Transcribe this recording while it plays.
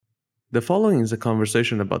The following is a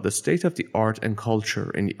conversation about the state of the art and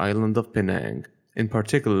culture in the island of Penang, in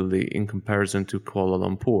particularly in comparison to Kuala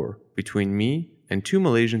Lumpur, between me and two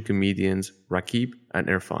Malaysian comedians, Rakib and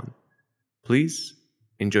Irfan. Please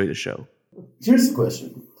enjoy the show. Here's the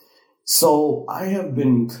question. So I have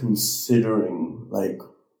been considering,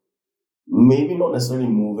 maybe not necessarily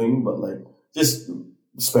moving, but just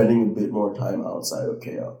spending a bit more time outside of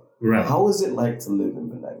KL. Right. How is it like to live in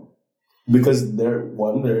Penang? Because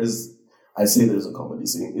there's a comedy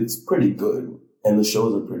scene. It's pretty good, and the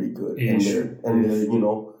shows are pretty good, and they're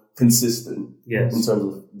consistent in terms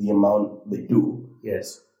of the amount they do.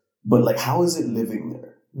 Yes. But how is it living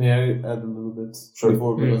there? May I add a little bit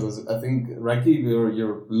before? Because I think Rakib,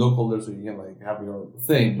 you're local there, so you can have your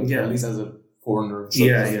thing. But at least as a foreigner,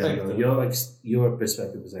 Your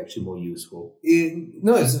perspective is actually more useful.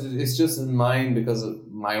 It's just in mine because of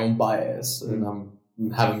my own bias, and I'm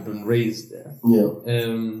having been raised there. Yeah.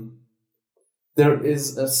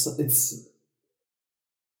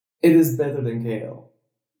 It is better than KL.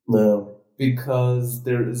 No. Because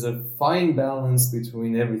there is a fine balance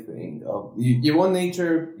between everything. You want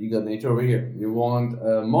nature, you got nature over here. You want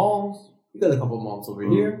malls, you got a couple of malls over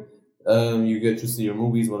here. You get to see your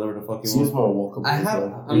movies, whatever the fuck you want. Seems more walkable.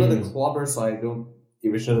 I'm not a clubber, so I don't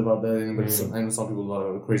give a shit about that. I know some people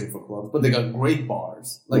are crazy for clubs, but they got great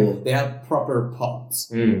bars. They have proper pubs,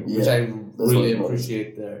 which I really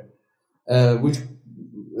appreciate there. Which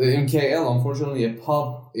in KL, unfortunately, a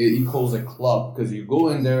pub equals a club because you go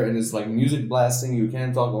in there and it's music blasting. You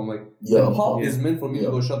can't talk. I'm the pub is meant for me to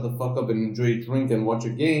go shut the fuck up and enjoy a drink and watch a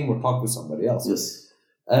game or talk with somebody else. Yes,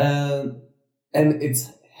 and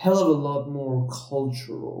it's hell of a lot more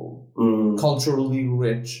culturally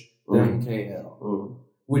rich than KL,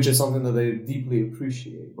 which is something that I deeply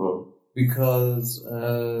appreciate because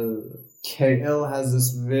KL has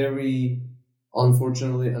this very,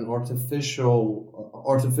 unfortunately, an artificial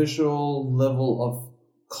level of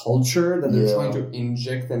culture that they're trying to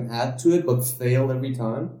inject and add to it, but fail every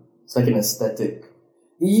time. It's like an aesthetic.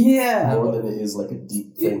 Yeah, more than it is a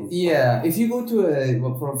deep thing. If you go to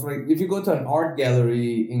if you go to an art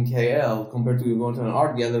gallery in KL compared to going to an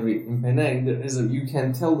art gallery in Penang, you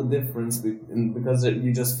can tell the difference because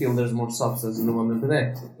you just feel there's more substance in the one in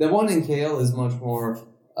Penang. The one in KL is much more.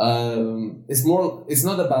 It's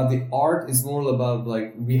not about the art. It's more about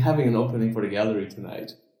we having an opening for the gallery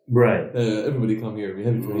tonight. Right. Everybody come here. We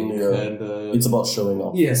have a drink. And, it's about showing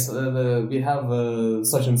off. Yes. We have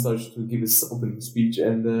such and such to give his opening speech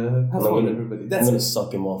and have fun with everybody. I'm going to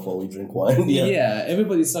suck him off while we drink wine. Yeah,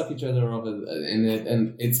 everybody suck each other off in it,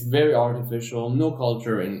 and it's very artificial. No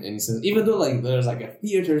culture in sense. Even though there's a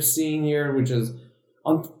theater scene here, which is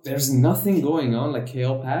there's nothing going on like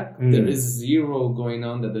KL Pack. There is zero going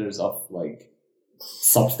on that there's of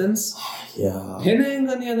substance. Yeah. Penang,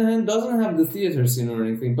 on the other hand, doesn't have the theater scene or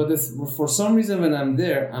anything, but for some reason when I'm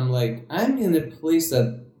there, I'm in a place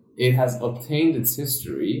that it has obtained its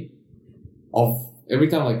history of every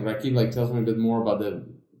time Rakib tells me a bit more about the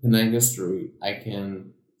Penang history, I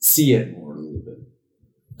can see it more a little bit.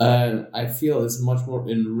 And I feel it's much more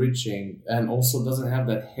enriching and also doesn't have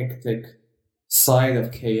that hectic side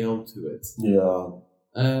of KL to it. Yeah.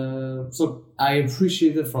 So I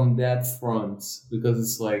appreciate it from that front because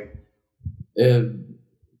it's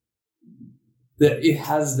it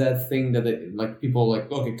has that thing that people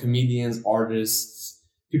comedians, artists,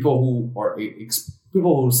 people who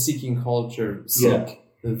are seeking culture there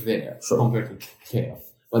compared to KL.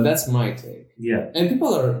 But that's my take. Yeah, and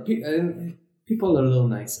people are a little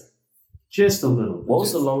nicer, just a little. What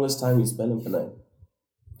was the longest time you spent in Penang?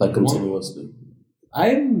 Continuously.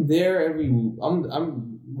 I'm there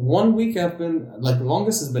I'm 1 week. I've been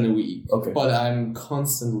longest has been a week. Okay. But I'm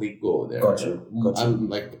constantly go there. Gotcha.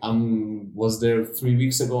 Was there 3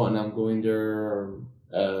 weeks ago, and I'm going there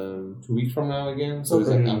 2 weeks from now again. So it's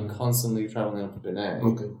I'm constantly traveling up to Penang.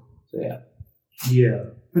 Okay. So yeah.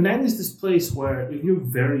 Yeah, Penang is this place where if you're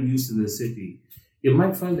very used to the city, you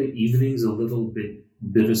might find the evenings a little bit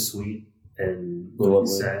bittersweet and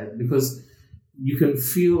sad because you can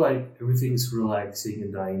feel like everything's relaxing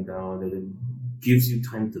and dying down, and it gives you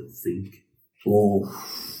time to think. Oh,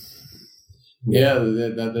 yeah.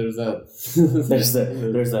 There's that. there's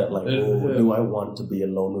that. Do I want to be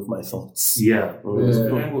alone with my thoughts? Yeah, because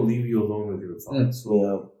Penang will leave you alone with your thoughts.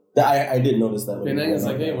 Yeah, I did notice that. Penang is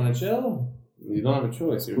hey, want to chill? You don't have a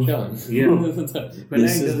choice. You're chilling.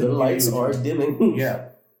 The lights are dimming. Yeah.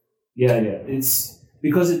 It's.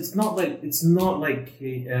 Because it's not like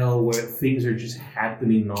KL where things are just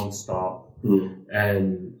happening nonstop,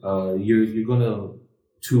 and you're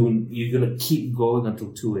gonna keep going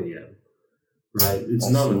until 2 a.m. Right? It's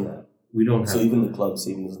none of that. We don't have. So even the club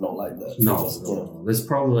scene is not like that. No. There's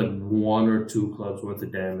probably like 1 or 2 clubs worth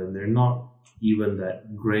of damn, and they're not even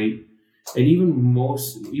that great. And even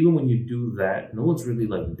when you do that, no one's really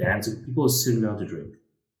like dancing. People are sitting down to drink.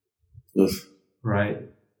 Yes. Right.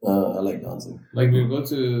 I like dancing. Like we go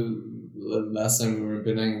to last time we were in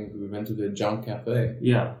Penang, we went to the Junk Cafe.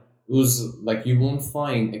 Yeah. It was like you won't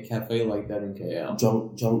find a cafe like that in KL.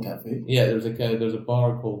 Junk Cafe. Yeah, there's a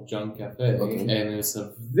bar called Junk Cafe, and it's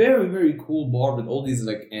a very very cool bar with all these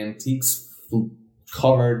like antiques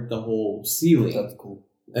covered the whole ceiling. That's cool.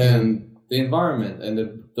 And the environment and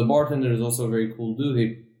the bartender is also a very cool dude.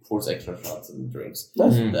 He pours extra shots and drinks.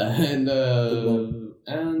 That's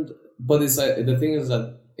but it's like the thing is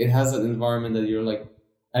that it has that environment that you're like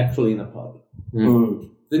actually in a pub.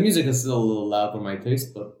 The music is still a little loud for my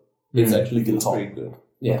taste, but it's actually pretty good.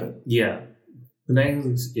 Yeah. Okay. Yeah. Penang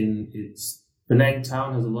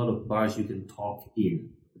town has a lot of bars you can talk in,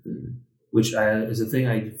 which is a thing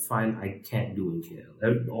I find I can't do in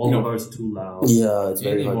KL. All the bars are too loud. Yeah, it's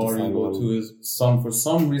very Any hard bar to find you go to is for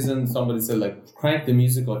some reason somebody said like crank the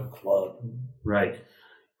music like a club. Right.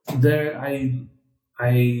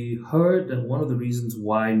 I heard that one of the reasons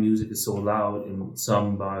why music is so loud in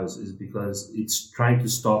some bars is because it's trying to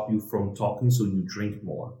stop you from talking, so you drink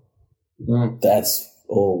more. That's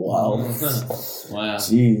wow. Wow.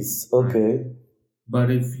 Jeez. Okay. But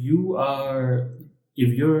if you're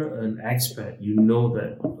an expat, you know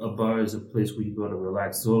that a bar is a place where you go to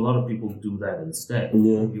relax. So a lot of people do that instead.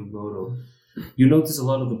 Yeah. You notice a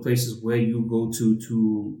lot of the places where you go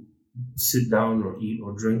to sit down or eat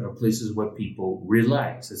or drink are places where people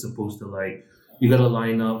relax, as opposed to like you gotta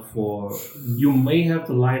line up you may have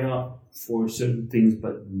to line up for certain things,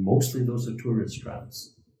 but mostly those are tourist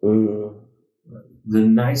traps. The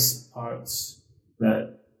nice parts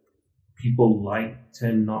that people like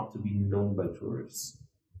tend not to be known by tourists.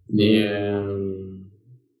 Yeah.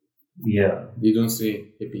 Yeah. You don't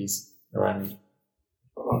see hippies around.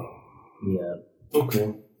 Yeah.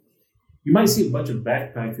 Okay. You might see a bunch of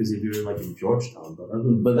backpackers if you're like in Georgetown,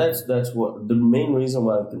 but that's what the main reason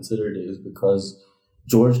why I've considered it is because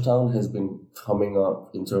Georgetown has been coming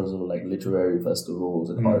up in terms of like literary festivals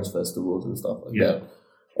and arts festivals and stuff like that.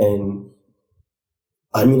 And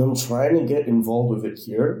I mean, I'm trying to get involved with it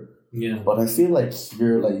here. Yeah. But I feel like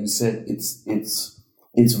here, like you said,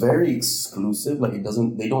 it's very exclusive. Like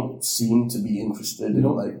they don't seem to be interested. They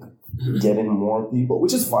don't like get in more people,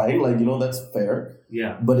 which is fine. Like, that's fair.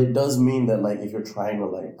 Yeah. But it does mean that like if you're trying to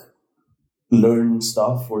like learn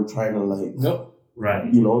stuff or trying to like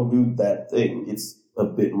do that thing, it's a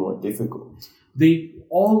bit more difficult.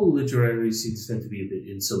 All literary scenes tend to be a bit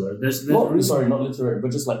insular. Not literary,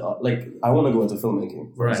 but just like I want to go into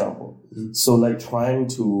filmmaking, for example. Mm-hmm. So like trying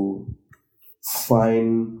to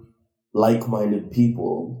find like-minded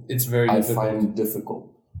people, it's very difficult. I find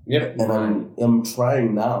difficult. Yep. And I'm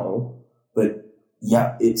trying now, but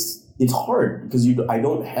yeah, it's hard because I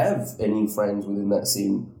don't have any friends within that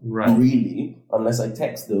scene really, unless I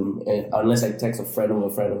text them and unless I text a friend of a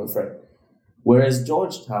friend of a friend. Whereas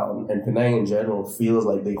Georgetown and Penang in general feels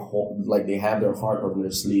like they have their heart on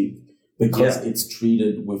their sleeve because it's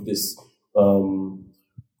treated with this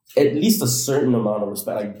at least a certain amount of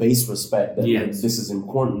respect, like base respect that like, this is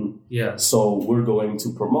important. Yeah. So we're going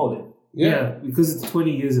to promote it. Yeah, because it's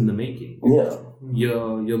 20 years in the making. Yeah.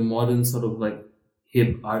 Your modern sort of like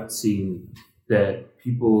hip art scene that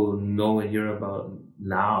people know and hear about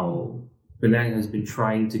now, Penang has been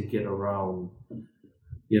trying to get around,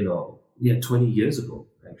 20 years ago,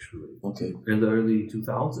 actually. Okay. In the early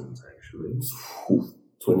 2000s, actually.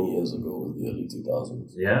 20 years ago in the early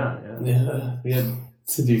 2000s. Yeah.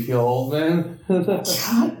 Did you feel old, man?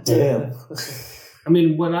 God damn. I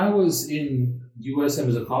mean, when I was in USM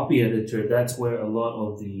as a copy editor, that's where a lot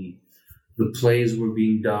of the plays were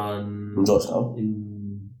being done. In Georgetown?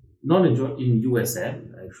 In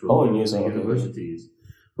USM, actually. Oh, in USM. Universities.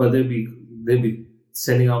 But they'd be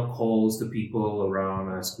sending out calls to people around,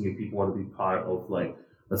 asking if people want to be part of like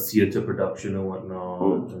a theater production or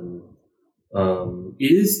whatnot. And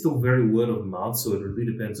it is still very word of mouth, so it really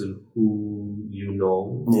depends on who you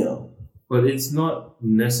know. Yeah. But it's not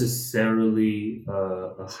necessarily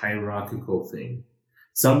a hierarchical thing.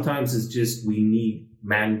 Sometimes it's just we need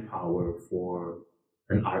manpower for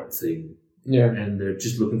an art thing. Yeah. And they're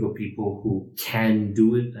just looking for people who can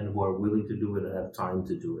do it and who are willing to do it and have time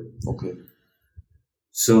to do it. Okay.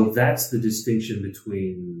 So that's the distinction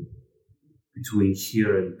between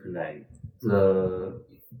here and Penang.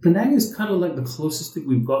 Penang is kind of like the closest thing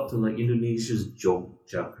we've got to like Indonesia's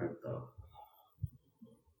Yogyakarta.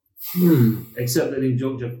 Except that in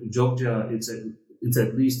Jogja, it's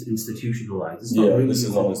at least institutionalized. It's not really this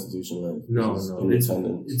is not institutionalized. No,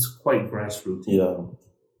 it's quite grassroots. Yeah.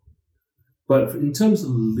 But in terms of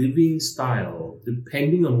living style,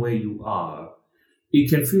 depending on where you are, it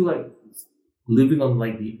can feel like living on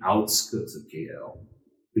like the outskirts of KL.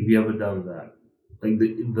 Have you ever done that? Like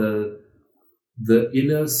the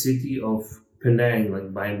inner city of Penang,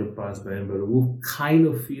 like by Enterprise, will kind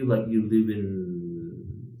of feel like you live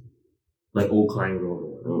in like Old Klang Road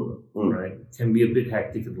or whatever, right? It can be a bit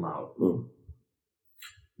hectic and loud.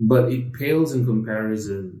 But it pales in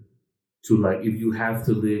comparison to like if you have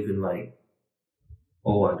to live in like,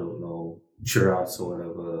 I don't know, Cheras or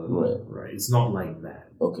whatever, right? It's not like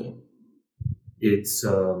that. Okay. It's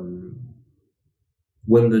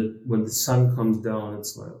when the sun comes down,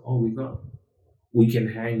 it's like, we can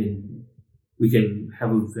hang and we can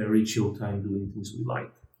have a very chill time doing things we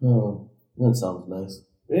like. Oh, that sounds nice.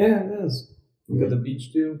 Yeah, it is. You got the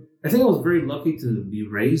beach too. I think I was very lucky to be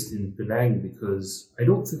raised in Penang because I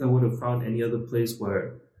don't think I would have found any other place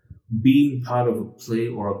where being part of a play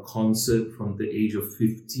or a concert from the age of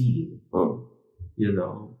 15,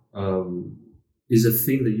 is a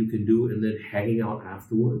thing that you can do, and then hanging out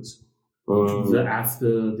afterwards. The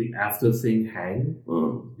after thing hang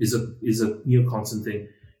is a near constant thing,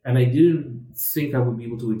 and I didn't think I would be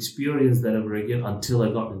able to experience that ever again until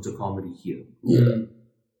I got into comedy here.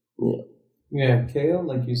 Yeah, KL,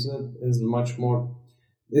 like you said, is much more.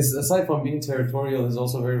 It's aside from being territorial, is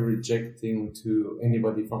also very rejecting to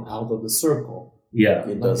anybody from out of the circle. Yeah,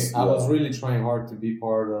 it does. I was really trying hard to be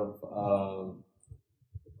part of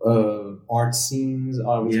art scenes.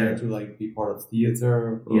 I was trying to like be part of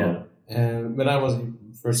theater. Yeah. And when I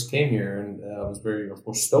first came here, and I was very, of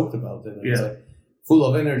course, stoked about it. It was like full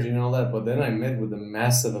of energy and all that. But then I met with a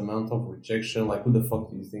massive amount of rejection. Like, who the fuck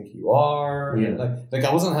do you think you are? Yeah. And like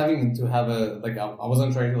I wasn't having to have I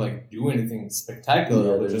wasn't trying to like do anything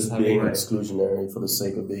spectacular. Yeah, just being exclusionary for the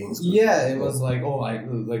sake of being exclusionary. Yeah, it was like, what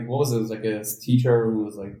was it? It was like a teacher who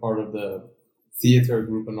was like part of the theater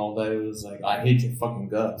group and all that. It was like, I hate your fucking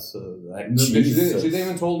guts. She didn't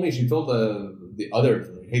even told me. She told the others,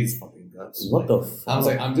 like, hate his fucking guts. What the fuck? I was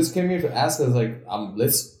like, I'm just came here to ask us, like,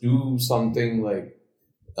 let's do something like,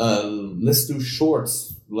 let's do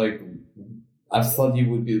shorts. Like, I thought you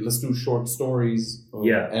would be, let's do short stories.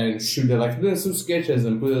 And shoot it, like, let's do sketches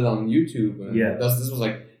and put it on YouTube. And this was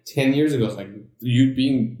like 10 years ago. It's like, you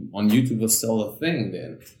being on YouTube was still a thing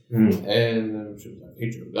then. And she was like,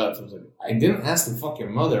 hate your guts. I was like, I didn't ask to fuck your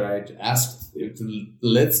mother. I asked if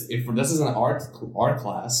this is an art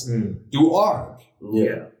class, do art.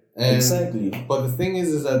 Yeah. And, exactly. But the thing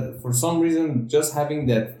is that for some reason, just having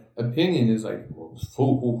that opinion is like, it's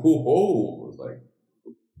like,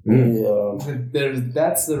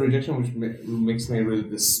 that's the rejection which makes me really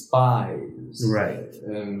despise. Right.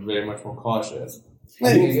 And very much more cautious.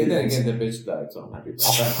 Then again, the bitch died, so I'm happy about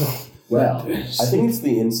that. Well, I think it's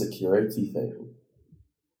the insecurity thing.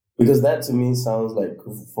 Because that to me sounds like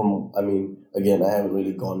again, I haven't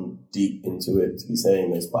really gone deep into it to be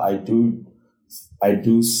saying this, but I do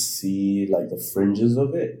see like the fringes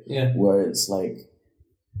of it. Yeah. Where it's like,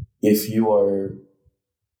 if you are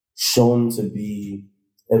shown to be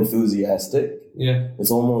enthusiastic,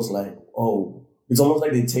 it's almost like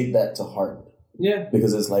they take that to heart. Yeah.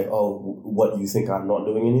 Because it's like, what, you think I'm not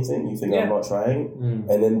doing anything? You think I'm not trying?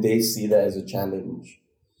 And then they see that as a challenge.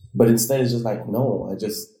 But instead it's just like, no,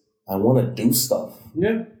 I want to do stuff.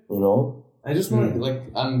 Yeah. You know? I just want to, like,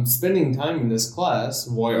 I'm spending time in this class.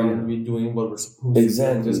 Why aren't we doing what we're supposed to do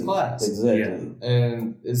in this class? Exactly. Yeah.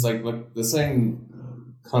 And it's like the same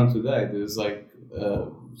come to that. It's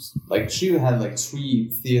like she had like 3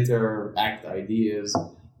 theater act ideas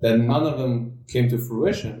that none of them came to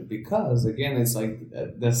fruition because, again, it's like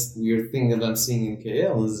this weird thing that I'm seeing in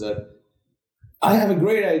KL is that I have a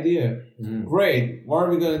great idea. Great. What are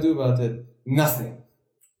we going to do about it? Nothing.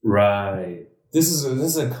 Right. This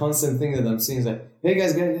is a constant thing that I'm seeing. It's like, hey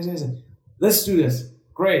guys, let's do this.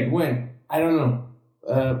 Great. When? I don't know.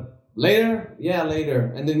 Later? Yeah,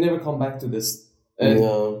 later. And they never come back to this.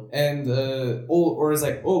 Or it's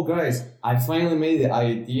like, guys, I finally made the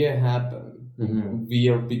idea happen. We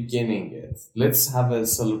are beginning it. Let's have a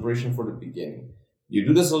celebration for the beginning. You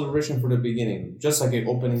do the celebration for the beginning, just like an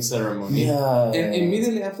opening ceremony. Yeah. And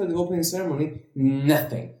immediately after the opening ceremony,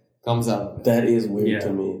 nothing comes out of it. That is weird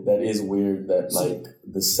to me. That is weird that like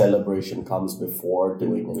the celebration comes before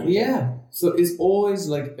doing anything. Yeah. So it's always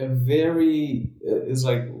like a very, it's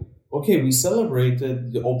like, okay, we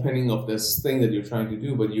celebrated the opening of this thing that you're trying to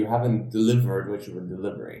do, but you haven't delivered what you were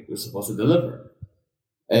delivering. You're supposed to deliver.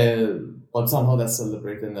 But somehow that's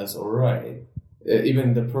celebrated and that's all right.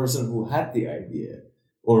 Even the person who had the idea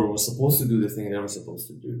or was supposed to do the thing they were supposed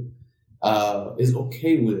to do, is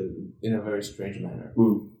okay with it in a very strange manner.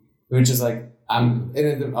 Which is like, I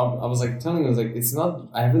was like telling them, like, it's not,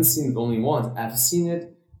 I haven't seen it only once, I've seen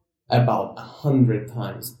it about 100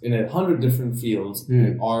 times in 100 different fields,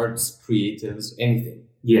 in arts, creatives, anything.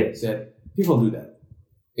 Yes. That people do that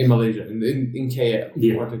in Malaysia, in KL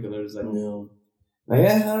in particular. It's like,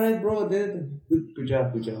 all right, bro, dude. Good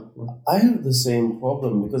job. I have the same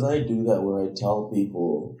problem because I do that where I tell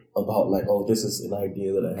people about like, oh, this is an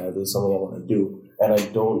idea that I have, this is something I want to do, and I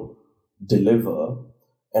don't deliver.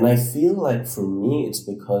 And I feel like for me, it's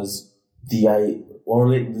because this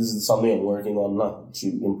is something I'm working on now to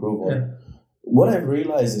improve on. Yeah. What I've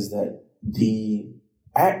realized is that the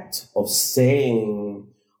act of saying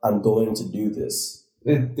I'm going to do this,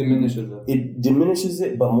 it diminishes it. It diminishes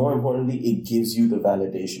it, but more importantly, it gives you the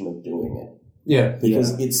validation of doing it. Yeah.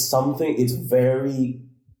 Because it's very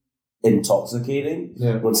intoxicating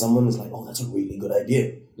when someone is like, oh, that's a really good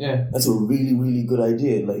idea. Yeah. That's a really, really good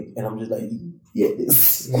idea. Like, and I'm just like, yeah, it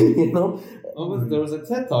is. You know? There was a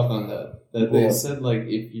TED Talk on that they said, like,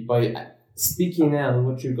 if you, by speaking out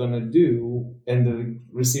what you're going to do and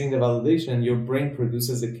receiving the validation, your brain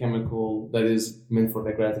produces a chemical that is meant for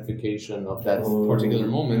the gratification of that particular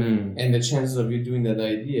moment, and the chances of you doing that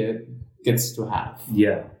idea gets to half.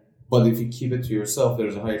 Yeah. But if you keep it to yourself,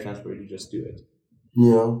 there's a higher chance for you to just do it.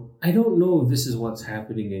 Yeah. I don't know if this is what's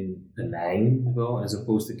happening in Penang, though, as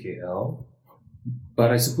opposed to KL.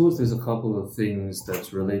 But I suppose there's a couple of things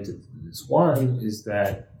that's related to this. One is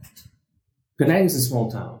that Penang is a small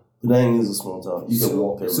town. Penang is a small town. You can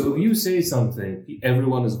walk everywhere. So if you say something,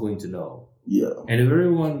 everyone is going to know. Yeah. And if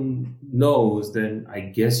everyone knows, then I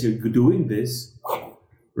guess you're doing this,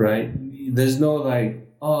 right? There's no like,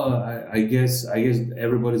 oh, I guess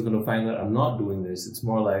everybody's going to find out I'm not doing this. It's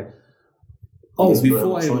more like,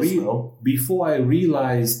 before I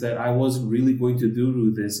realized that I wasn't really going to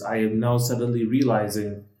do this, I am now suddenly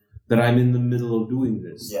realizing that I'm in the middle of doing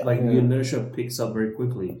this. The inertia picks up very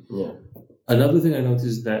quickly. Yeah. Another thing I noticed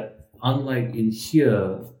is that unlike in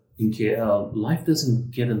here, in KL, life doesn't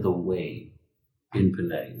get in the way in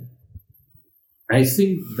Penang. I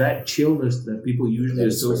think that chillness that people usually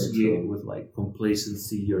associate with like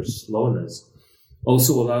complacency or slowness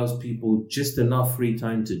also allows people just enough free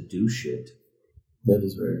time to do shit. That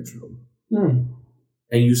is very true.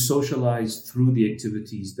 And you socialize through the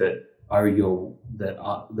activities that are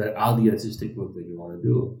the artistic work that you want to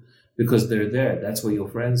do. Because they're there. That's where your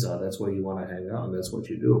friends are. That's where you want to hang out. And that's what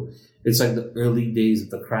you do. It's like the early days of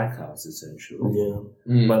the crack house, essentially.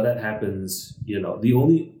 Yeah. But that happens, the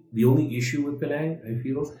only issue with Penang, I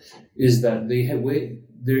feel, is that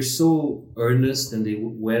they're so earnest and they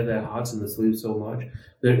wear their hearts on the sleeve so much.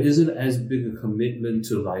 There isn't as big a commitment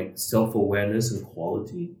to like self-awareness and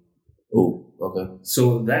quality. Oh, okay.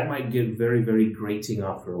 So that might get very, very grating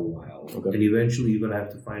after a while. Okay. And eventually you're going to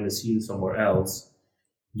have to find a scene somewhere else.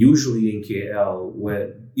 Usually in KL,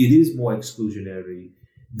 where it is more exclusionary,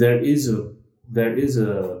 there is a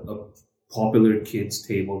popular kids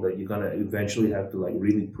table that you're gonna eventually have to like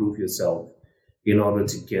really prove yourself in order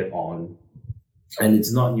to get on, and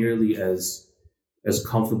it's not nearly as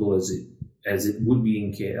comfortable as it would be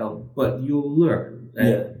in KL, but you'll learn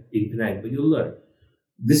in Penang. But you'll learn.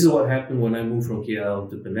 This is what happened when I moved from KL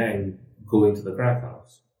to Penang, going to the crack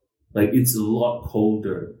house. Like it's a lot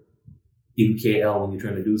colder in KL when you're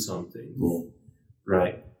trying to do something,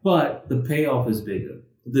 right? But the payoff is bigger.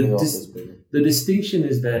 The distinction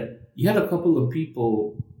is that you had a couple of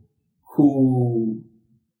people who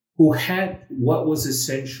had what was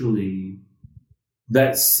essentially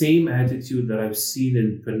that same attitude that I've seen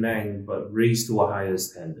in Penang, but raised to a higher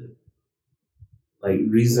standard, like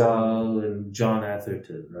Rizal and John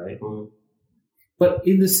Atherton, right? But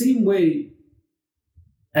in the same way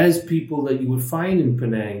as people that you would find in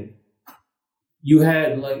Penang, you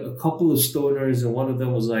had like a couple of stoners, and one of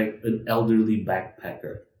them was like an elderly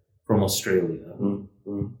backpacker from Australia,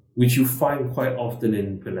 which you find quite often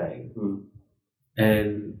in Penang.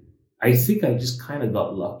 And I think I just kind of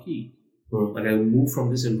got lucky. Like I moved from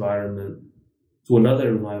this environment to another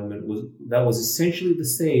environment that was essentially the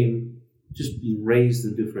same, just raised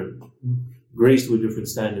to a different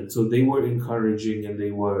standard. So they were encouraging and they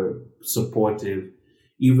were supportive,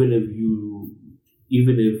 even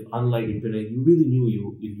if unlike in Penang, you really knew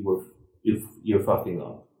if you're fucking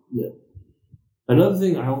up. Yeah. Another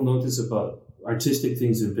thing I'll notice about artistic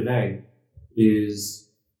things in Penang is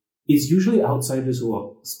it's usually outsiders who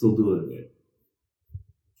are still doing it.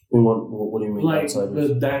 What do you mean like outsiders?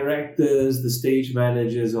 The directors, the stage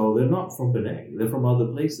managers, they're not from Penang. They're from other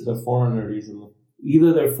places. They're foreigners.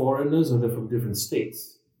 Either they're foreigners or they're from different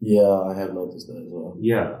states. Yeah, I have noticed that as well.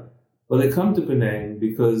 Yeah. But they come to Penang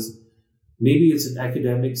because maybe it's an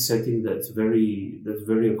academic setting that's very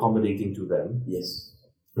accommodating to them. Yes.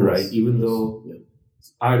 Right? Yes. Even though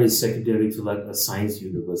art is secondary to like a science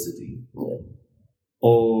university. Yeah.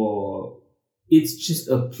 Or it's just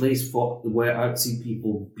a place for where artsy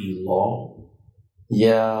people belong.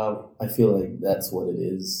 Yeah, I feel like that's what it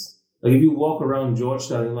is. Like if you walk around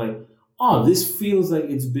Georgetown and like, oh, this feels like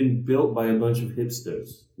it's been built by a bunch of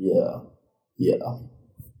hipsters. Yeah.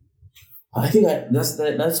 I think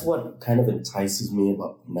that's what kind of entices me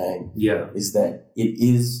about Penang. Yeah. Is that it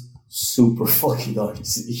is super fucking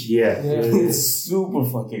artsy. Yeah. It's super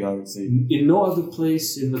fucking artsy. In no other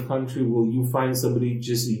place in the country will you find somebody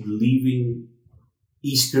just leaving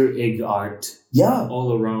Easter egg art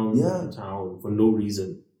all around town for no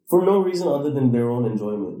reason. For no reason other than their own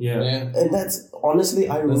enjoyment. Yeah. And that's, honestly,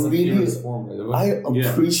 I appreciate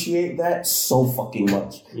that so fucking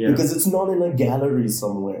much. Yeah. Because it's not in a gallery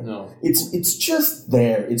somewhere. No. It's just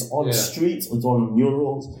there. It's on streets, it's on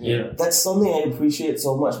murals. Yeah. That's something I appreciate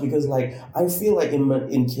so much because, like, I feel like in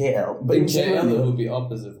KL, but in KL it would be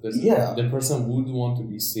opposite because the person would want to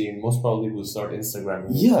be seen, most probably would start Instagram.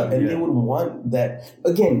 They would want that.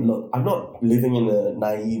 Again, look, I'm not living in a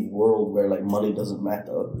naive world where, like, money doesn't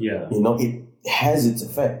matter. Yeah. You know, it has its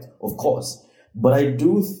effect, of course. But I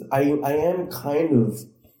do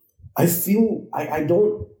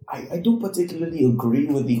don't particularly agree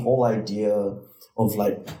with the whole idea of,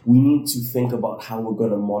 like, we need to think about how we're going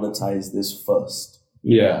to monetize this first.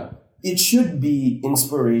 Yeah. It should be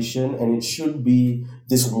inspiration and it should be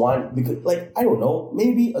this one, because, like, I don't know,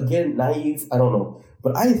 maybe, again, naive, I don't know.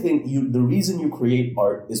 But I think the reason you create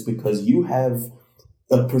art is because you have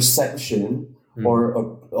a perception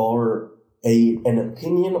or an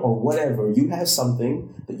opinion or whatever. You have something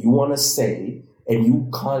that you want to say and you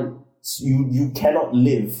cannot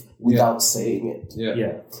live without saying it.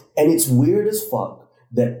 Yeah. And it's weird as fuck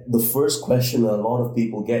that the first question a lot of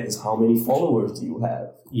people get is how many followers do you have?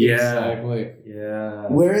 Yeah. Exactly. Yeah.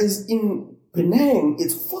 Whereas in Penang,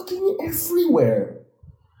 it's fucking everywhere.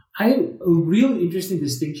 A real interesting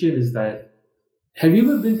distinction is that, have you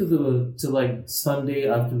ever been to like Sunday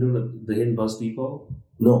afternoon at the Hin Bus Depot?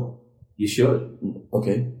 No. You should.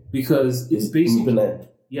 Okay. Because it's basically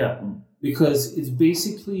because it's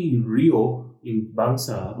basically Rio in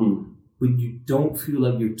Bangsa, but you don't feel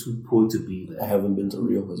like you're too poor to be there. I haven't been to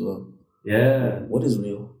Rio as well. Yeah. What is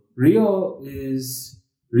Rio? Rio,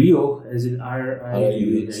 as in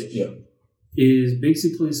R-I-U-H. Yeah. Is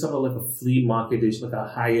basically sort of like a flea market-ish, like a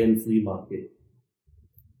high-end flea market.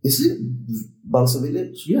 Is it Bangsa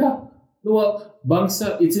Village? Yeah. Well,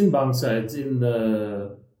 Bangsa, it's in Bangsa. It's in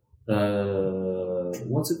the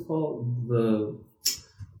what's it called?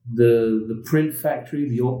 The print factory,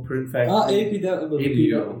 the old print factory.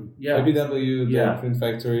 APW. Yeah. APW, the print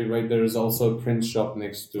factory, right? There is also a print shop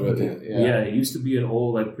next to it. Yeah, it used to be an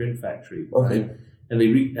old like print factory. Okay. Right? And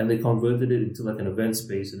they converted it into like an event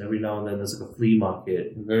space, and every now and then there's like a flea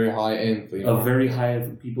market. Very high end flea market. Very high end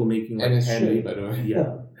for people making like handmade, by the way.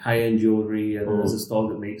 Yeah, high end jewelry, and then there's a stall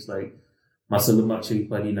that makes like masa lemak chili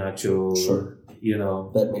padi nacho. Sure. You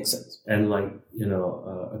know, that makes sense. And like, you know,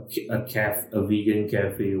 a vegan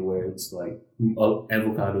cafe where it's like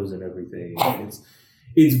avocados and everything.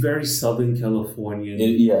 It's very Southern Californian.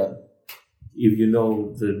 If you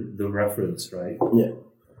know the reference, right? Yeah.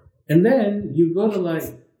 And then you go to like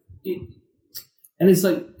it, and it's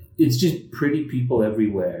like it's just pretty people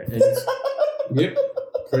everywhere. And yep,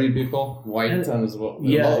 pretty people, white and as well.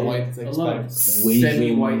 White, a lot of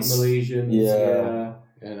semi-white Malaysians. Yeah.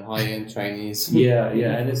 And high-end Chinese. Yeah,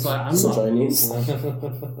 and it's like I'm not Chinese.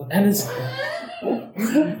 And it's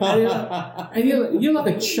and you're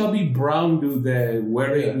like a chubby brown dude there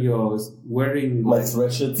wearing my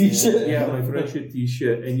Thresher t-shirt. My Thresher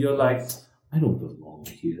t-shirt, and you're like, I don't belong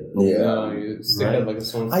here. Yeah, you stick out like a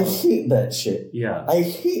sore I hate that shit. Yeah, I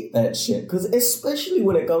hate that shit because especially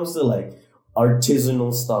when it comes to like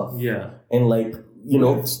artisanal stuff. Yeah, and like, you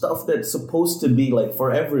know, stuff that's supposed to be like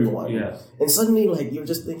for everyone. Yeah. And suddenly, like, you're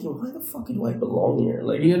just thinking, why the fuck do I belong here?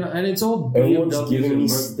 Like, you know, and it's all everyone's giving me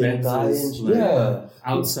stink eye and shit.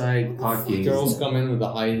 Outside parking. Girls come in with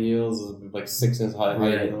the high heels, like 6 inch high,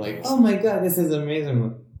 and like, oh my god, this is amazing.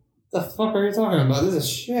 What the fuck are you talking about? This is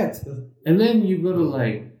shit. And then you go to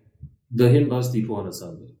like the Hin Bus Depot on a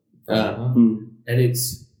Sunday. And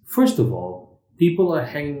it's, first of all, people are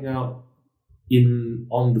hanging out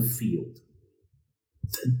on the field.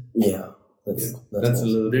 Yeah, that's a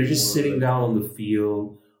little. They're just sitting down on the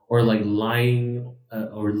field, or like lying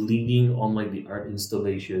or leaning on like the art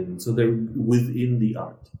installation, so they're within the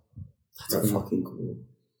art. That's fucking cool.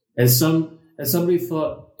 And some and somebody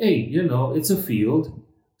thought, hey, it's a field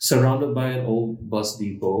surrounded by an old bus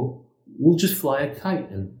depot. We'll just fly a kite,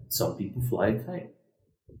 and some people fly a kite.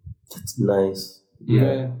 That's nice.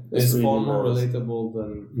 Yeah, it's really far more nice. relatable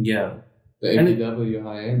than Yeah. the APW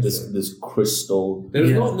high end. This crystal.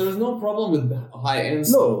 There's no problem with high end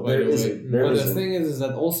stuff. No, by there the way. isn't. There But isn't. the thing is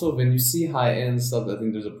that also when you see high end stuff, I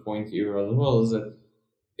think there's a point here as well. Is that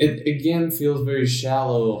it again feels very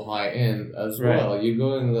shallow high end as well. You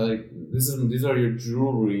go in like these are your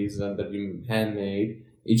jewelries that you handmade.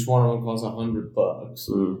 Each one of them costs $100,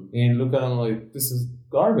 and you look at them like this is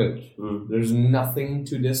garbage. There's nothing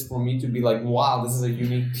to this for me to be like, wow, this is a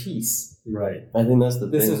unique piece. Right. I think that's the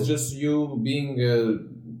This thing. is just you being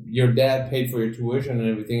your dad paid for your tuition and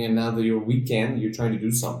everything, and now that you're weekend, you're trying to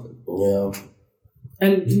do something. Yeah.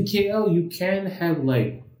 And in KL, you can have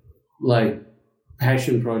like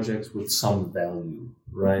passion projects with some value,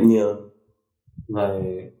 right? Yeah.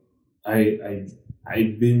 Like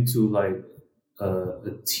I've been to like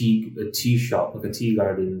a tea shop, like a tea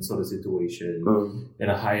garden sort of situation, in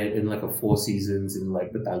in like a Four Seasons in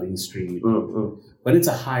like Battalion Street. But it's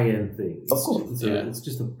a high end thing. Of course. It's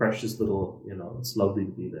just a precious little, it's lovely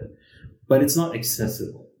to be there. But it's not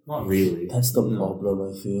accessible. Not really. That's the problem,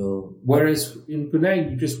 I feel. Whereas in Penang,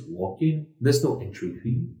 you just walk in. There's no entry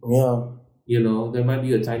fee. Yeah. There might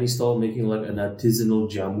be a tiny stall making like an artisanal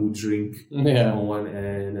jamu drink on one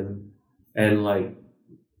end, and like,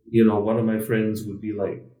 one of my friends would be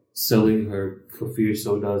like selling her kefir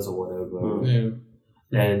sodas or whatever.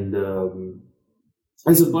 And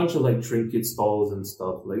there's a bunch of like trinket stalls and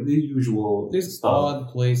stuff, like the usual. There's stuff. odd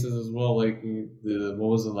places as well, like what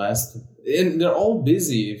was the last? And they're all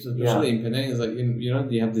busy, especially in Penang. It's like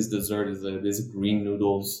you have this dessert, is like this green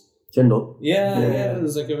noodles. Chendol. Yeah.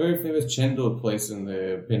 There's like a very famous chendol place in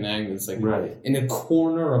the Penang. It's like in a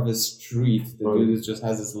corner of a street. The dude just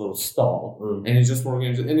has this little stall, and he's just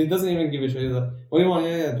working, and he doesn't even give a shit. He's like, what do you want?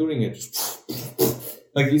 Yeah, doing it.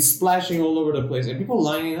 Like he's splashing all over the place, and people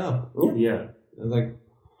lining up. Yeah.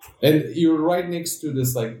 And you're right next to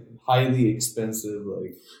this like highly expensive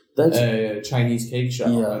Chinese cake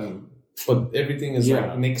shop, but everything is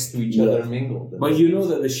like next to each other mingled. But you know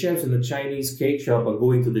that the chefs in the Chinese cake shop are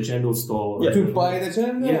going to the chendol stall to buy the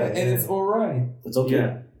chendol, and it's all right. It's okay.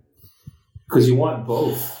 Yeah, because you want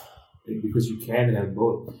both, because you can have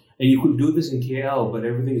both, and you could do this in KL, but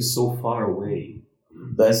everything is so far away.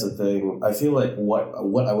 That's the thing. I feel like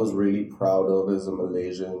what I was really proud of as a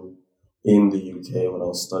Malaysian in the UK when I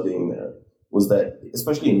was studying there was that,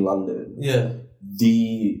 especially in London,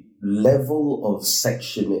 the level of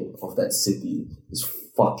sectioning of that city is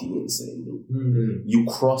fucking insane, dude. You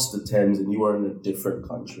cross the Thames and you are in a different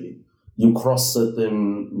country. You cross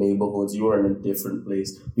certain neighborhoods, you are in a different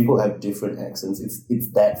place. People have different accents.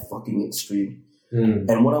 It's that fucking extreme.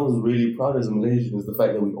 And what I was really proud as a Malaysian is the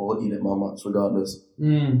fact that we all eat at Mamak's regardless.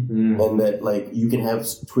 And that like you can have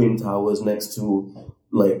twin towers next to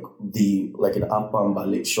like an Apam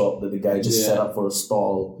Balik shop that the guy just set up for a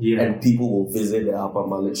stall, and people will visit the Apam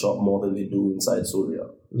Balik shop more than they do inside Surya.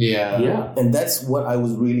 And that's what I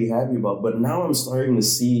was really happy about. But now I'm starting to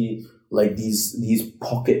see like these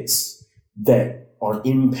pockets that are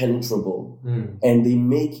impenetrable, and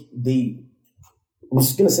I'm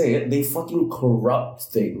just gonna say it, they fucking corrupt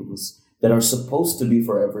things that are supposed to be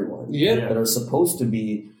for everyone, that are supposed to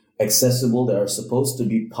be accessible, that are supposed to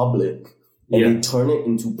be public. And they turn it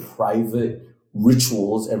into private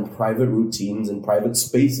rituals and private routines and private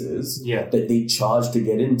spaces that they charge to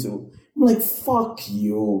get into. I'm like, fuck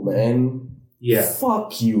you, man.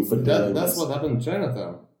 Fuck you for doing that. That's what happened in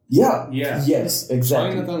Chinatown. Yes,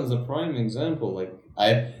 exactly. Chinatown is a prime example. Like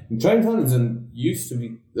Chinatown used to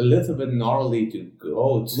be a little bit gnarly to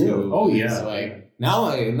go to. It's like now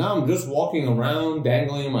I'm just walking around,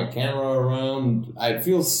 dangling my camera around. I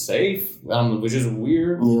feel safe, which is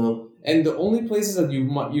weird. And the only places that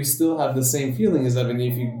you still have the same feeling is that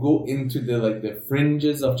if you go into the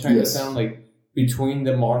fringes of Chinatown, like between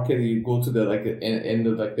the market, you go to the end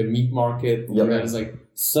of the meat market. It's like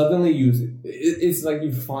suddenly it's like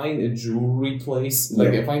you find a jewelry place.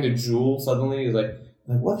 Like I find a jewel suddenly. It's like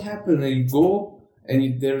what happened? And you go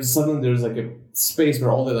and there's like a space where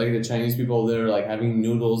all the Chinese people there like having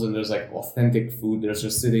noodles, and there's like authentic food. They're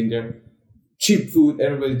just sitting there. Cheap food,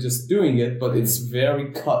 everybody's just doing it, but it's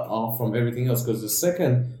very cut off from everything else. Because the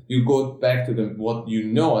second you go back to what you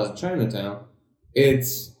know as Chinatown,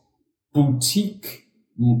 it's boutique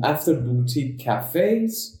after boutique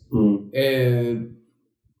cafes.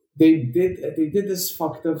 They did this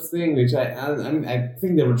fucked up thing, which I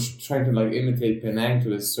think they were trying to like imitate Penang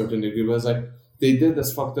to a certain degree, but it's like they did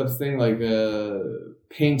this fucked up thing, like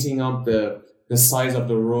painting up the the size of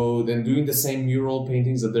the road and doing the same mural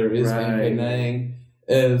paintings that there is in Penang.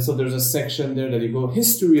 So there's a section there that you go,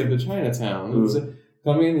 history of the Chinatown.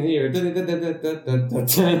 Come in here.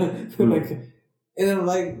 Like, and I'm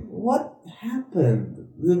like, what happened?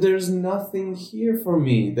 There's nothing here for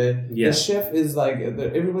me. The chef is like,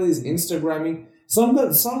 everybody's Instagramming. Some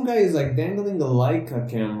guy is like dangling a Leica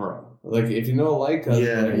camera. Like, if you know Leica,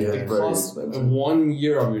 it costs 1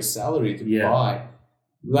 year of your salary to buy.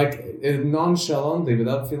 Like, nonchalantly,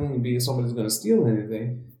 without feeling somebody's going to steal anything.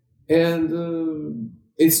 And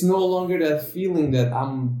it's no longer that feeling that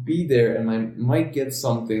I'm be there and I might get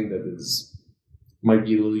something that might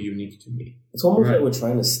be a little unique to me. It's almost like we're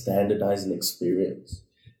trying to standardize an experience.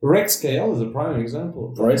 Rexcale is a prime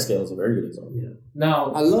example. Rexcale is a very good example. Yeah.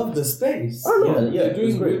 Now, I love the space. They're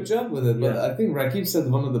doing a good job with it. But I think Rakib said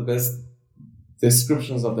one of the best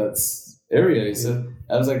descriptions of that area. He said,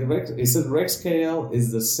 Rexcale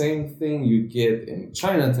is the same thing you get in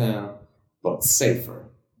Chinatown, but safer.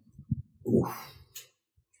 Oof.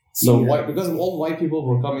 So because all white people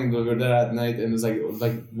were coming over there at night, and it's like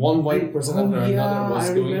one white person after another was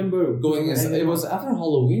going. It was after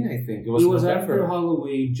Halloween, I think. It was after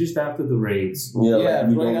Halloween, just after the raids.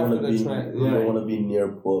 Right after the trend. We don't want to be near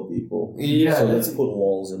poor people. Yeah, so let's put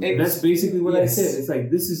walls in. That's basically what I said. It's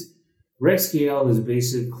like Rexcale is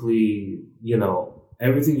basically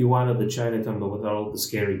everything you want of the Chinatown, but without all the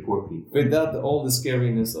scary poor people. Without all the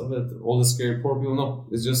scariness of it, all the scary poor people. No,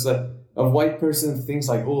 it's just that. A white person thinks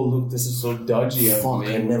like, oh, look, this is so dodgy of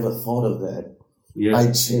me. I never thought of that. Yeah.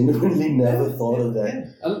 I genuinely never thought of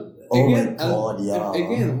that. Again,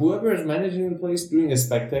 Again, whoever is managing the place doing a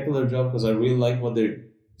spectacular job because I really like what they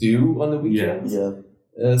do on the weekends.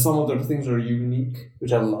 Some of their things are unique,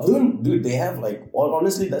 which I love. Dude, they have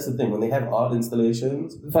honestly, that's the thing. When they have art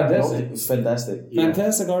installations, fantastic. It's fantastic. Yeah.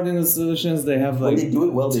 Fantastic art installations. They have when they do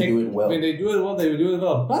it well, they do it well. When they do it well, they do it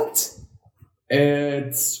well. But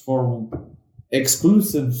it's for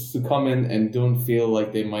exclusives to come in and don't feel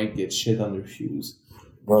like they might get shit on their shoes.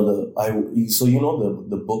 Brother, so you know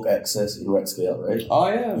the book access in Rexcale, right? Oh,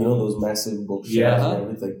 yeah. You know those massive bookshelves and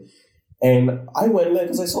everything. And I went there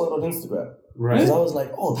because I saw it on Instagram. Right. Because I was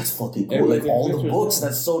like, oh, that's fucking cool. Like, all the books,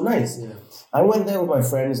 that's so nice. Yeah. I went there with my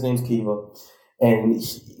friend, his name's Kiva. And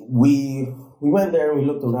we went there and we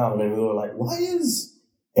looked around and we were like, why is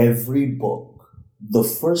every book the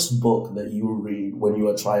first book that you read when you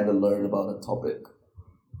are trying to learn about a topic?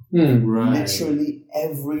 Literally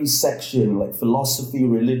every section, like philosophy,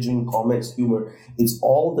 religion, comics, humor, it's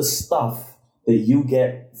all the stuff that you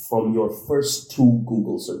get from your first 2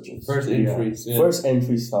 Google searches. First entries. Yeah. First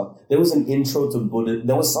entry stuff. There was an intro to Buddhism.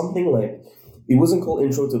 There was something like, it wasn't called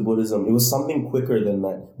Intro to Buddhism. It was something quicker than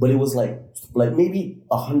that. But it was like maybe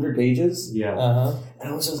 100 pages. Yeah. And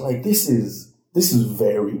I was just like, this is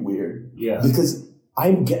very weird. Yeah. Because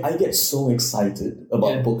I get so excited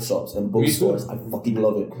about bookshops and bookstores. I fucking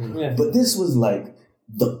love it. Yeah. But this was like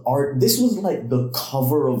the art. This was like the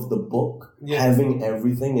cover of the book, having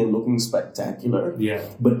everything and looking spectacular. Yeah.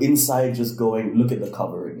 But inside, just going, look at the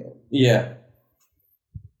cover again. Yeah.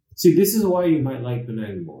 See, this is why you might like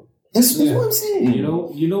Penang more. That's what I'm saying.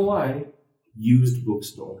 You know why? Used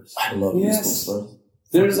bookstores. I love used bookstores.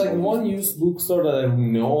 There's like one used bookstore that I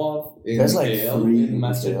know of in there's like KL, 3 in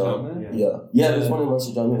Masjid Jama. Yeah, there's one in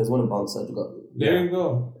Masjid Jama, there's one in Bangsa. There you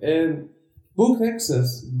go. And Book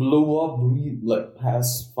Access blew up like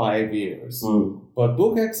past 5 years. But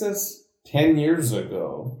Book Access 10 years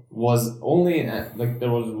ago was only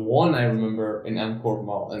there was one I remember in Angkor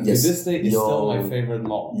Mall. And to this day, it's still my favorite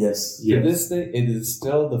mall. Yes. To this day, it is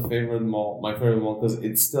still my favorite mall, because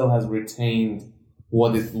it still has retained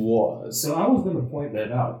what it was. So I was going to point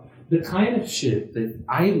that out. The kind of shit that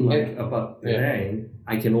I like about Penang,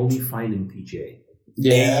 I can only find in PJ.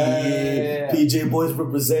 Yeah. PJ boys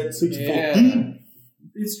represent 64.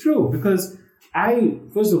 It's true, because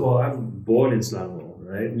first of all, I'm born in Selangor,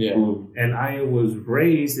 right? Yeah. And I was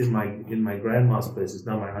raised in my grandma's place. It's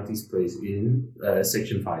now my auntie's place in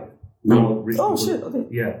Section 5. Shit. Okay.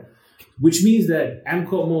 Yeah. Which means that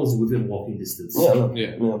Angkor Mall is within walking distance.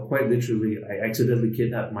 Yeah. Quite literally, I accidentally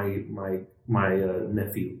kidnapped my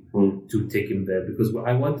nephew to take him there because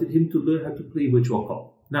I wanted him to learn how to play virtual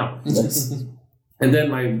cop. Now, and then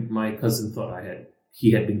my cousin thought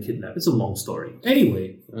he had been kidnapped. It's a long story.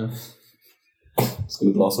 Anyway, it's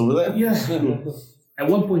gonna gloss over that. Yeah. At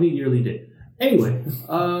one point, he nearly did. Anyway,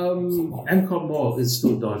 Angkor Mall is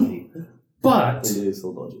still dodgy, but it is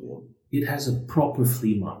still dodgy. Yeah. It has a proper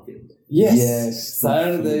flea market. Yes.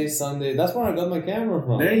 Saturday, Sunday. That's where I got my camera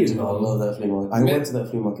from. There you go. I love that flea market. I went to that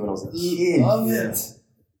flea market when I was a kid. Love it.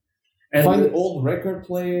 And find old record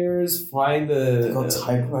players, find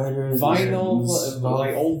typewriters, vinyl,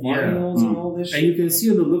 like old vinyls and all this shit. And you can see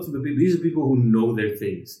on the looks of the people, these are people who know their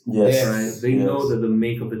things. Yes. Right? They know that the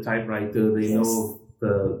make of the typewriter,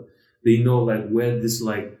 they know like where this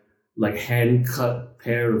like hand cut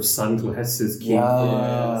pair of sunglasses came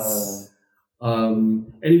from.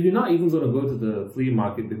 And if you're not even going to go to the flea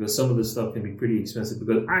market because some of the stuff can be pretty expensive,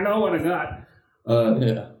 because I know what I got.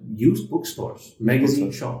 Used bookstores,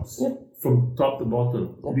 magazine shops, from top to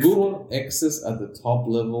bottom. Book access at the top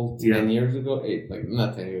level 10 years ago, 8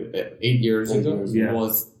 years ago,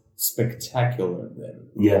 was spectacular then.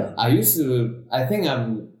 Yeah.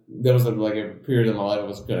 There was a period in my life I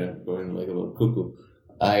was going like a little cuckoo.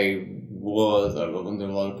 I was under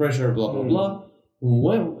a lot of pressure, blah, blah, blah.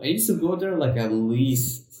 Well, I used to go there like at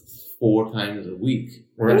least 4 times a week.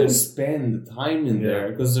 Right. I just spend time in there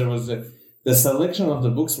because there was the selection of the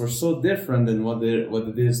books were so different than what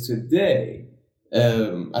it is today.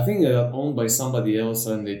 I think they got owned by somebody else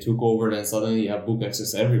and they took over, and suddenly you have book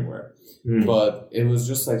access everywhere. But it was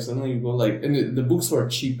just like suddenly you go and the books were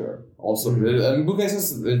cheaper also. And book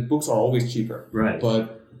access, books are always cheaper. Right.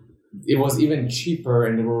 But it was even cheaper,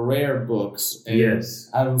 and there were rare books. And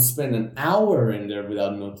I would spend an hour in there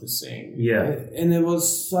without noticing. Yeah. And it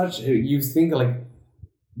was you think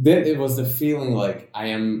then it was the feeling like I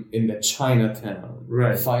am in the Chinatown,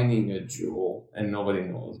 finding a jewel, and nobody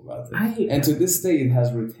knows about it. And to this day, it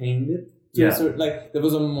has retained it. There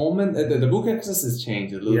was a moment, the book access has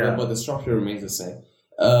changed a little bit, but the structure remains the same.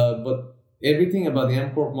 But everything about the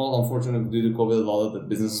M Corp Mall, unfortunately, due to COVID, a lot of the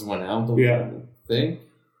businesses went out of the thing.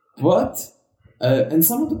 But, and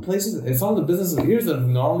some of the places, and some of the businesses, here's the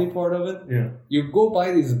gnarly part of it. Yeah. You go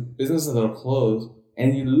by these businesses that are closed,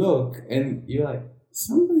 and you look, and you're like,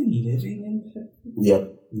 somebody living in there? Yep.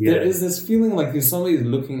 There is this feeling like if somebody's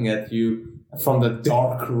looking at you from the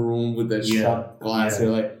dark room with the shut glass.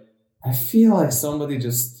 You're like, I feel like somebody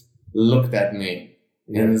just looked at me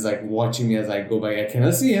and is like watching me as I go by. I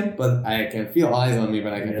cannot see him, but I can feel eyes on me,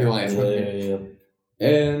 but I can feel eyes on him.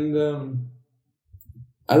 And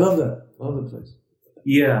I love that. I love the place.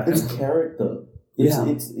 Yeah. It's character. It's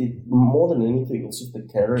more than anything, it's just the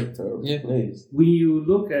character of the place. When you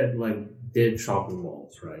look at dead shopping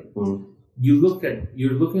malls, right? You're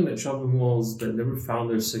looking at shopping malls that never found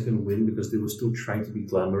their second wind because they were still trying to be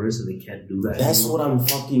glamorous and they can't do that That's anymore. what I'm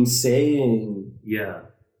fucking saying. Yeah.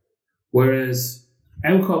 Whereas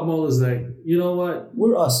MCOP Mall is like, you know what?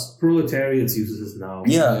 We're us. Proletariats uses this now.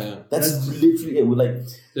 Yeah. That's literally it.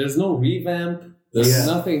 There's no revamp. There's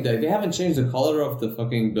nothing that they haven't changed the color of the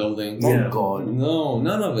fucking building. Oh God! No,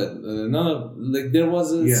 none of it. There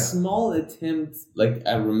was a small attempt.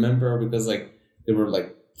 I remember because there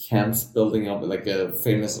were camps building up. A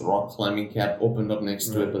famous rock climbing camp opened up next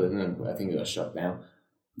to it, but then I think it got shut down.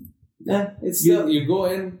 Yeah, it's still you go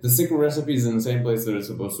in. The secret recipe is in the same place that it's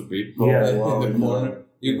supposed to be. In the corner.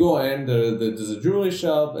 You go in. There's a jewelry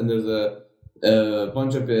shop and there's a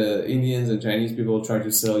bunch of Indians and Chinese people trying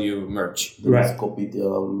to sell you merch. Right.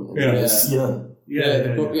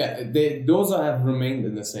 Those have remained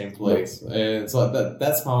in the same place. So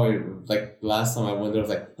that's how last time I went there, I was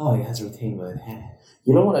like, oh, it has retained what it had.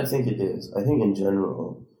 You know what I think it is? I think in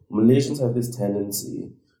general, Malaysians have this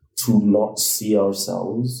tendency to not see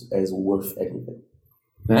ourselves as worth anything.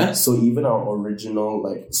 Huh? So even our original,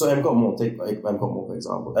 MCOP Mall, take MCOP Mall for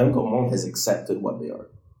example. MCOP Mall has accepted what they are.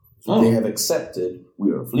 They have accepted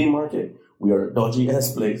we are a flea market, we are a dodgy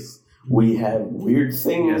ass place, we have weird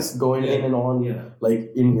things going in and on,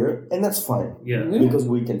 in here, and that's fine. Because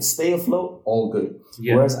we can stay afloat, all good.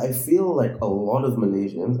 Whereas I feel like a lot of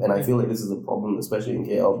Malaysians, and I feel like this is a problem, especially in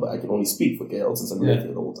KL, but I can only speak for KL since I'm living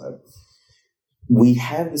here the whole time. We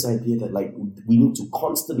have this idea that we need to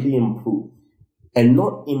constantly improve. And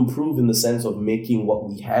not improve in the sense of making what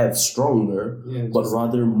we have stronger, but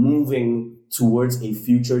rather moving towards a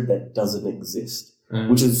future that doesn't exist.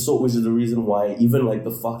 Which is the reason why even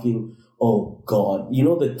the fucking, oh God, you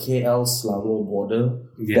know the KL Selangor border?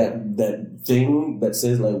 That thing that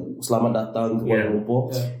says Selamat Datang to Kuala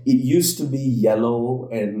Lumpur? It used to be yellow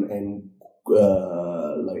and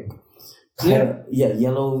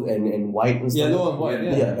yellow and white and stuff. Yellow and white,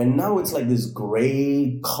 and now it's this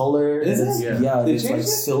gray color. Is it? Yeah,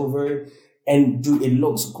 it's silver. And dude, it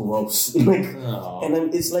looks gross. And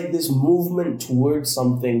it's this movement towards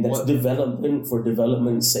something that's development for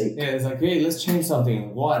development's sake. Yeah, it's hey, let's change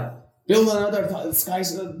something. What? Build another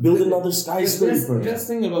skyscraper. The best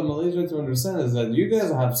thing about Malaysia to understand is that you guys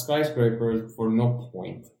have skyscrapers for no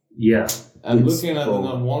point. Yeah. I'm looking at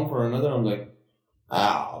one for another. I'm like,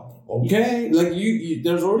 Okay, like you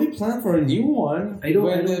there's already plan for a new one. I don't.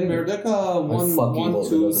 When the Merdeka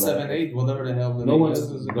 1278, whatever the hell. No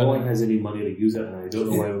one has any money to use it, and I don't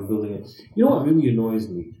know why we're building it. You know what really annoys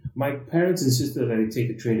me? My parents insisted that I take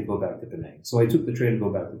a train to go back to Penang, so I took the train to go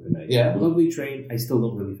back to Penang. Yeah, lovely train. I still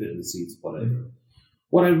don't really fit in the seats, whatever.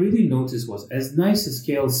 What I really noticed was, as nice as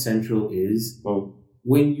KL Central is,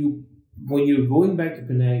 when you're going back to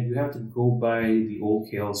Penang, you have to go by the old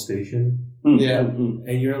KL station. Yeah,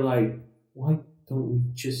 and you're like, why don't we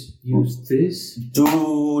just use this?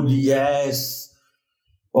 Dude, yes.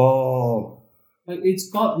 Oh. Like, it's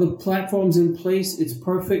got the platforms in place. It's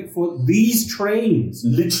perfect for these trains.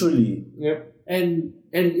 Literally. Yep. And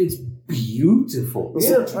it's beautiful.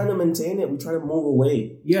 Instead of trying to maintain it, we try to move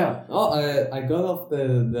away. Yeah. Oh, I got off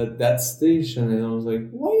that station and I was like,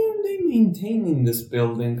 why aren't they maintaining this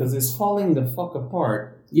building? Because it's falling the fuck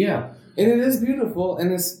apart. Yeah. And it is beautiful,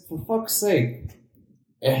 and it's, for fuck's sake,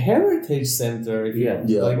 a heritage center. Yeah,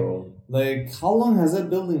 bro. Like, how long has that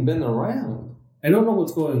building been around? I don't know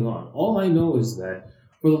what's going on. All I know is that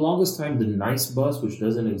for the longest time, the Nice bus, which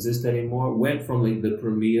doesn't exist anymore, went from like the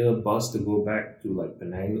Premier bus to go back to like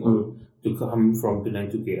Penang or to come from Penang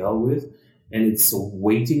to KL with, and its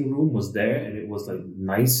waiting room was there, and it was like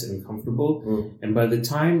nice and comfortable. And by the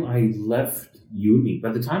time I left uni,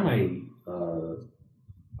 by the time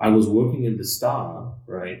I was working in the Star,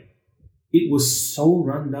 right? It was so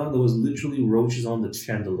run down. There was literally roaches on the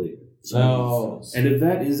chandelier. Oh. And if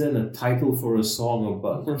that isn't a title for a song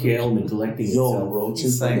about KL neglecting itself.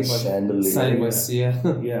 roaches on the chandelier. Signed by Sia.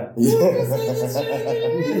 Yeah. Roaches are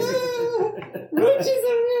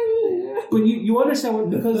really. But you understand what,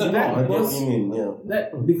 because that was,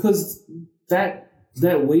 that, because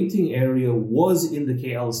that waiting area was in the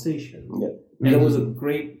KL station. Yeah. And it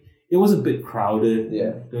was a bit crowded.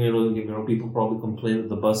 Yeah. You know, people probably complained that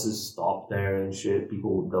the buses stopped there and shit.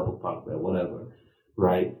 People would double park there, whatever.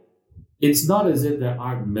 Right? It's not as if there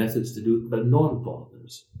aren't methods to do it, but no one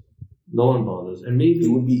bothers. No one bothers. And maybe it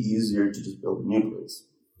would be easier to just build a new place.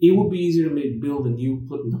 It would be easier to build a new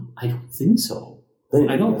place. No, I don't think so.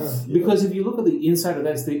 I don't. Because if you look at the inside of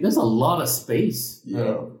that state, there's a lot of space.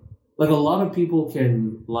 Yeah. Like, a lot of people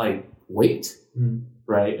can, like, wait.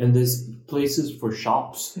 Right? And there's places for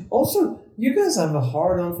shops. Also, you guys have a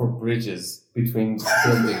hard-on for bridges between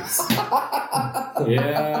buildings.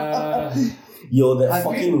 Yeah. Yo, that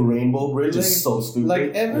fucking rainbow bridge is so stupid.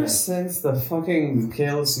 Like, ever since the fucking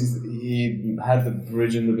KLC, he had the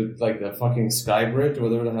bridge in the, like, the fucking sky bridge, or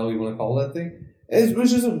whatever the hell you want to call that thing.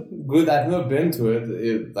 Which is good. I've never been to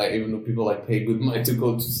it, like, even though people, like, pay good money to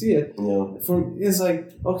go to see it. Yeah. It's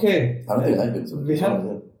like, okay. I don't think I've been to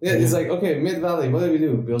it. It's like, okay, Mid-Valley, what do we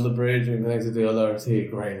do? Build a bridge and connect it to the LRT.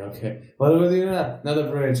 Great, okay. What do we do now? Another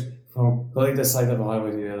bridge. From going the side of the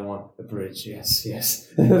highway to the other one. The bridge, yes.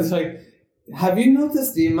 It's like, have you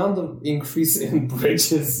noticed the amount of increase in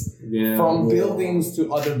bridges from buildings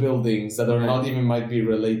to other buildings that are not even might be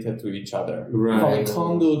related to each other? Right. From a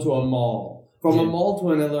condo to a mall. From a mall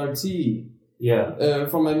to an LRT. Yeah.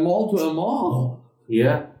 From a mall to a mall.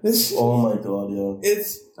 Yeah. Oh my god, yeah.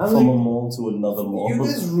 It's from a mall to another mall. You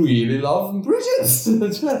guys really love bridges.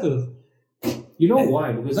 You know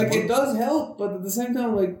why? Because like, it does help, but at the same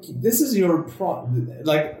time, like, this is your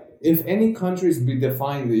like, if any countries be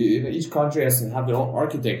defined, each country has to have their own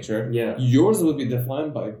architecture. Yeah. Yours will be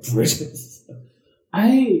defined by bridges.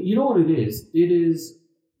 You know what it is? It is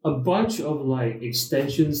a bunch of, like,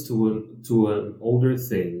 extensions to an older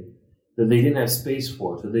thing that they didn't have space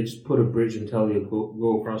for, so they just put a bridge and tell you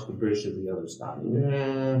go across the bridge to the other side.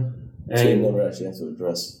 Yeah. So you never actually have to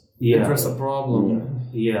address the problem.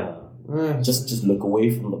 Yeah. Just look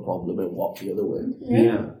away from the problem and walk the other way.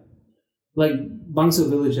 Yeah. Like, Bangsa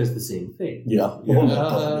Village has the same thing. Yeah.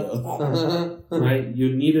 Right?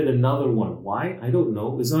 You needed another one. Why? I don't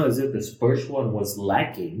know. It's not as if this first one was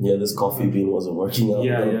lacking. Yeah, this coffee bean wasn't working out.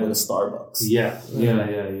 Yeah. With a Starbucks. Yeah.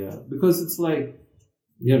 Because it's like,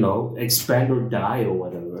 expand or die or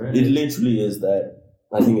whatever. It literally is that.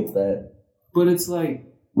 I think it's that. But it's like,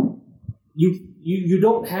 you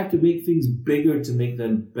don't have to make things bigger to make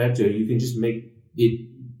them better. You can just make it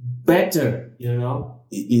better,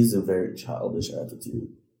 It is a very childish attitude.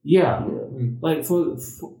 Yeah. Like, for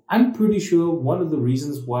I'm pretty sure one of the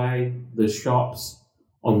reasons why the shops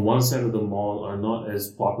on one side of the mall are not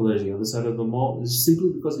as popular as the other side of the mall is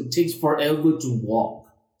simply because it takes forever to walk.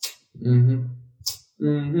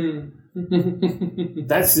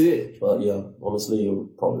 That's it. But yeah, honestly, you're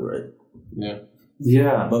probably right.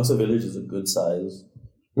 Yeah. Bangsa Village is a good size.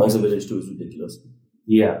 Bangsa Village 2 is ridiculous.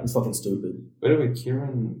 Yeah. It's fucking stupid. By the way,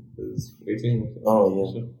 Kieran is waiting.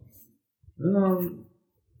 Oh, yeah.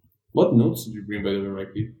 What notes did you bring, by the way,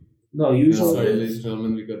 Mikey? No, usually. Sorry, ladies and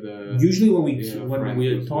gentlemen, we got the. Usually, when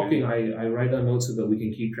we're talking, I write down notes so that we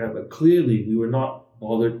can keep track. But clearly, we were not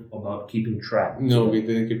bothered about keeping track. No, we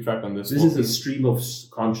didn't keep track on this. This is a stream of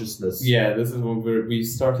consciousness. Yeah, this is when we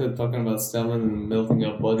started talking about Stellan and melting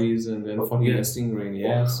our bodies, and then fucking a stingray.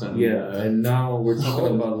 Yes, and and now we're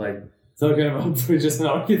talking about bridges and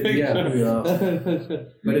architecture. Yeah.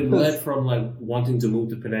 But it led from wanting to move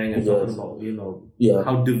to Penang and talking about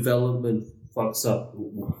how development fucks up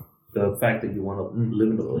the fact that you want to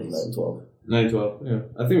live in the place. 9/12. Yeah,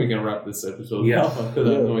 I think we can wrap this episode. Yeah, because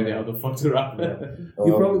I have no idea how the fuck to wrap it.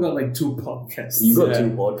 You probably got 2 podcasts. You got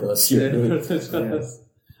 2 podcasts.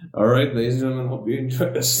 All right, ladies and gentlemen, hope you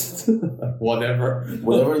enjoyed this. Whatever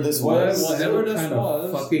this was. Whatever this kind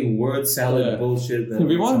was. Fucking word salad bullshit.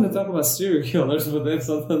 We wanted to talk about serial killers, but then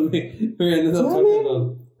suddenly we ended up talking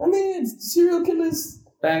about. I mean, serial killers.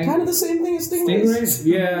 Kind of the same thing as stingrays.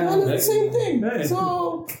 Yeah. Kind of the same thing.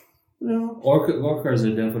 So, Orcas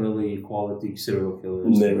are definitely quality serial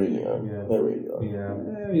killers. They really are. Yeah. They really are.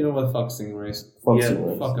 Yeah. You know what? Fuck stingrays.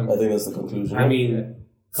 Stingrays. Fuck them. I think that's the conclusion. I mean...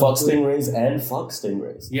 Fuck stingrays and fuck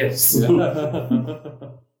stingrays. Yes. Dirty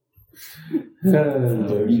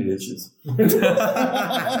bitches.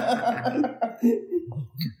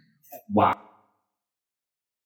 Wow.